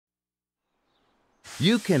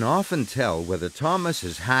You can often tell whether Thomas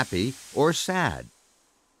is happy or sad.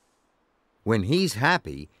 When he's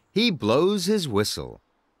happy, he blows his whistle.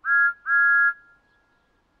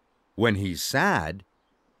 When he's sad,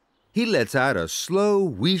 he lets out a slow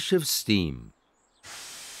whoosh of steam.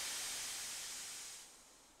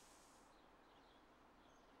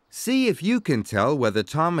 See if you can tell whether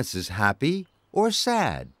Thomas is happy or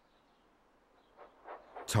sad.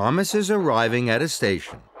 Thomas is arriving at a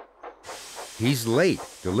station. He's late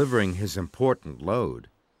delivering his important load.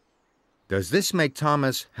 Does this make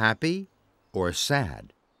Thomas happy or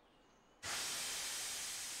sad?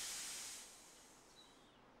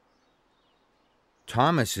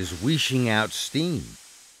 Thomas is wheeshing out steam.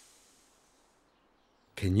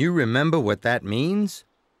 Can you remember what that means?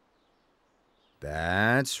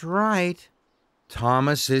 That's right.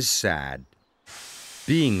 Thomas is sad.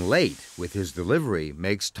 Being late with his delivery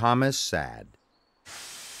makes Thomas sad.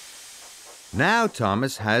 Now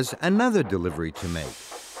Thomas has another delivery to make.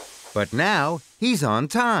 But now he's on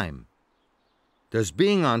time. Does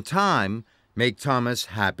being on time make Thomas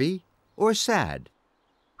happy or sad?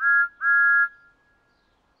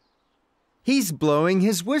 He's blowing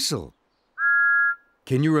his whistle.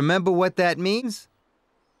 Can you remember what that means?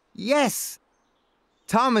 Yes!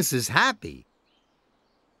 Thomas is happy.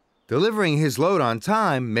 Delivering his load on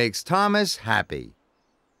time makes Thomas happy.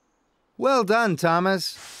 Well done,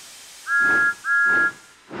 Thomas.